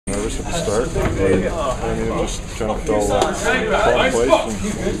nervous at the start. I mean, just kind of fell in place.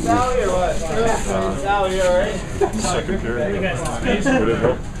 In the second period, we didn't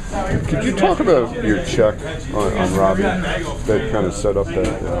help. Could you talk about your check on Robbie that kind of set up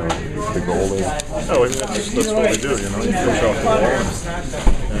that the goal there? Oh, that's what we do, you know. You push off the wall,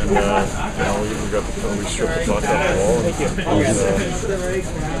 and you know, we stripped the puck off the wall, and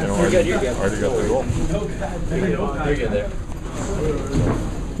you know, already got the goal.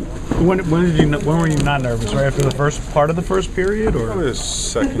 When were you not nervous? Right after the first part of the first period, or Probably the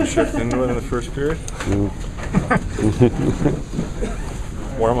second shift into it in the first period.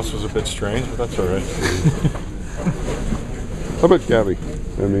 Warmless was a bit strange, but that's all right. How about Gabby?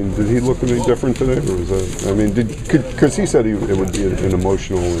 I mean, did he look any different today, or was that? I mean, because he said it would be an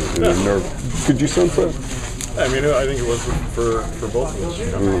emotional and a nerve. Could you sense that? I mean, I think it was for both of us. You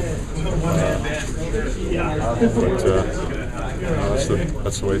know? But you know,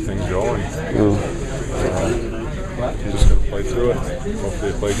 that's the way things go, and you just got to play through it.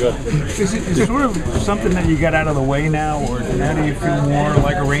 Hopefully, play good. is it sort of something that you got out of the way now, or now do you feel more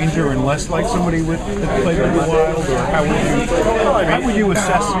like a Ranger and less like somebody that played in the Wild, or how would you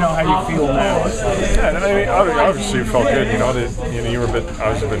assess, you know, how you feel now? Yeah, I mean, obviously it felt good. You know, I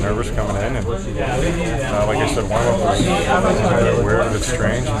was a bit nervous coming in, and like I said, warm-up was a bit weird, a bit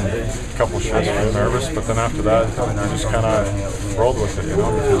strange, and a couple of shots were nervous. But then after that, I just kind of rolled with it, you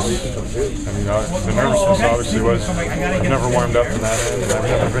know, because I mean, the nervousness obviously was. I've never warmed up in that end. I've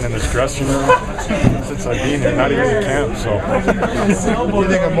never been in this dressing room since I've been here, not even in camp. So, do you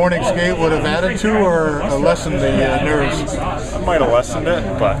think a morning skate would have added to or lessened the nerves? I might have lessened it,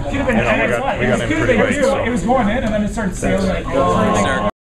 but you know, we got in pretty late. So. It was going in, and then it started sailing.